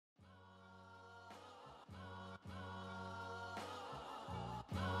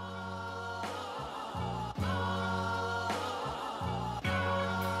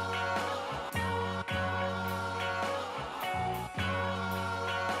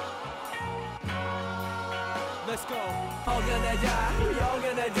Let's go. All gonna die, we all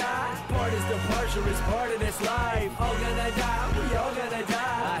gonna die. Part is departure, is part of this life. All gonna die, we all gonna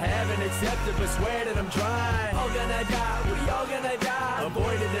die. I haven't accepted but swear that I'm trying. All gonna die, we all gonna die.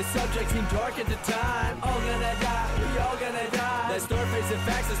 Avoided the subject, seemed dark at the time. All gonna die, we all gonna die. Let's start facing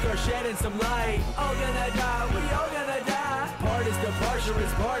facts and start shedding some light. All gonna die, we all gonna die. Part is departure,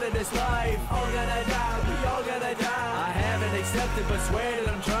 is part of this life. All gonna die, we all gonna die. I haven't accepted but swear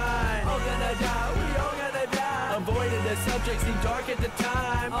that I'm trying. All gonna die, we all gonna die. Avoided the subject, seemed dark at the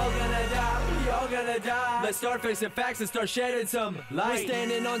time. All gonna die, we all gonna die. Let's start facing facts and start shedding some light. We're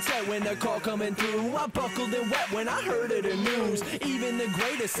standing on set when the call coming through. I buckled and wet when I heard of the news. Even the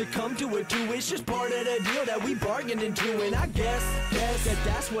greatest succumb to it too. It's just part of the deal that we bargained into. And I guess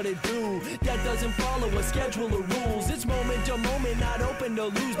that's what it do. That doesn't follow a schedule or rules. It's moment to moment, not open to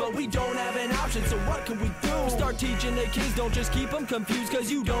lose. But we don't have an option, so what can we do? Start teaching the kids, don't just keep them confused.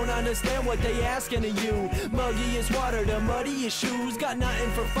 Cause you don't understand what they asking of you. Muggy as water, the muddiest shoes. Got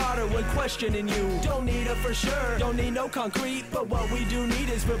nothing for fodder when questioning you. Don't need it for sure, don't need no concrete. But what we do need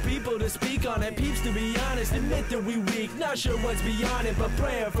is for people to speak on it. Peeps, to be honest, admit that we weak. Not sure what's beyond it, but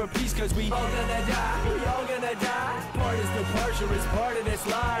praying for peace. Cause we all gonna die, we all gonna die. Part is departure, is part of this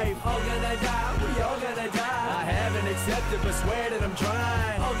life. All gonna die, we all gonna die. I haven't accepted but swear that I'm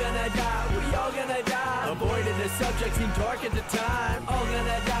trying. All gonna die, we all gonna die. Avoided the subject, seemed dark at the time. All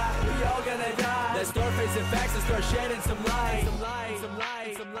gonna die, we all gonna die. Let's start facing facts and start shedding some light. Some light, some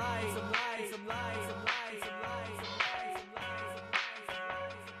light, some light, some light, some light, some light, some light, some light, some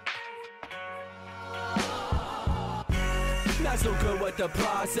light. Not so good with the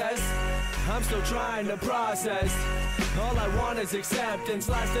process. I'm still trying to process. All I want is acceptance.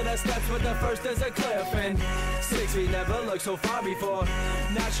 Last of the steps, but the first is a cliff. And 6 feet never looked so far before.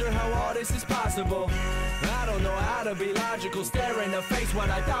 Not sure how all this is possible. I don't know how to be logical. Stare in the face what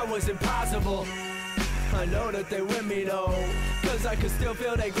I thought was impossible. I know that they with me though, cause I can still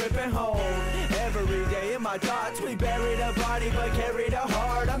feel they grip and hold. Every day in my thoughts we bury the body but carry the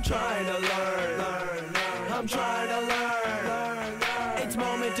heart. I'm trying to learn. I'm trying to learn. It's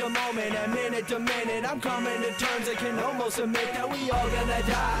moment to moment and minute to minute. I'm coming to terms and can almost admit that we all gonna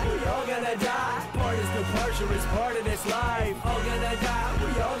die, we all gonna die. Part is departure, is part of this life. All gonna die,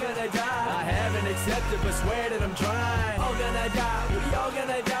 we all gonna die. I haven't accepted but swear that I'm trying. All gonna die, we all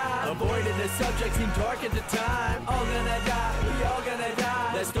gonna die. Avoided the subject, seemed dark at the time. All gonna die, we all gonna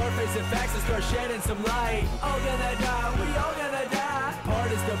die. Let's start facing facts and start shedding some light. All gonna die, we all gonna die.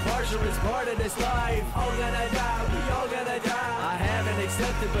 Part is departure, is part of this life. All gonna die, we all gonna die. I haven't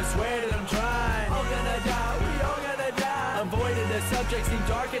accepted but swear that I'm trying. All gonna die, we all gonna die. Avoided the subject, seemed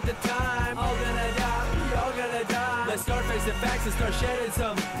dark at the time. All gonna die, we all gonna die. Let's start facing facts and start shedding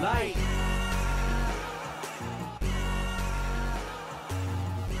some light.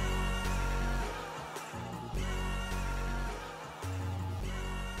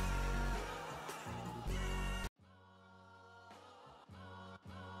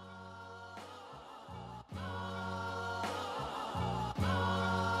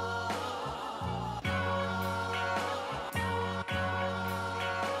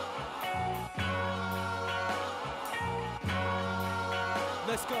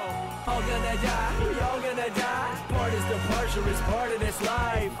 Let's go. All gonna die, we all gonna die. Part is departure, is part of this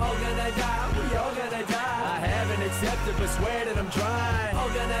life. All gonna die, we all gonna die. I haven't accepted but swear that I'm trying. All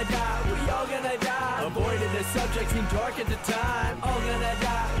gonna die, we all gonna die. Avoided the subject, seemed dark at the time. All gonna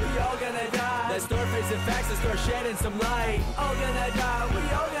die, we all gonna die. Let's start facing facts and start shedding some light. All gonna die, we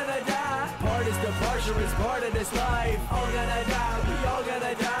all gonna die. Part is departure, is part of this life. All gonna die, we all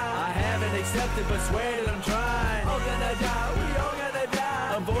gonna die. I haven't accepted but swear that I'm trying. All gonna die, we all gonna die.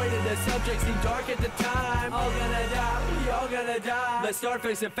 Avoided the subject, seemed dark at the time. All gonna die, we all gonna die. Let's start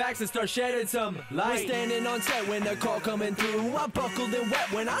facing facts and start shedding some light. We're standing on set when the call coming through. I buckled and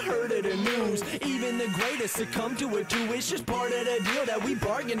wet when I heard of the news. Even the greatest succumb to it too. It's just part of the deal that we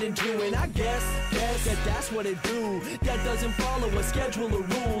bargained into. And I guess that's what it do. That doesn't follow a schedule or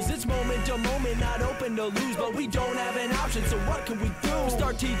rules. It's moment to moment, not open to lose. But we don't have an option, so what can we do?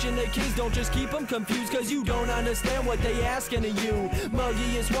 Start teaching the kids, don't just keep them confused. Cause you don't understand what they asking of you.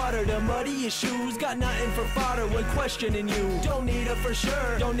 Muggy as water, the muddiest shoes. Got nothing for fodder when questioning you. Don't need it for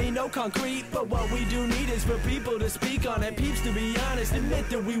sure, don't need no concrete. But what we do need is for people to speak on it. Peeps, to be honest, admit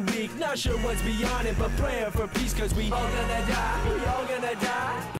that we weak. Not sure what's beyond it, but praying for peace. Cause we all gonna die, we all gonna die.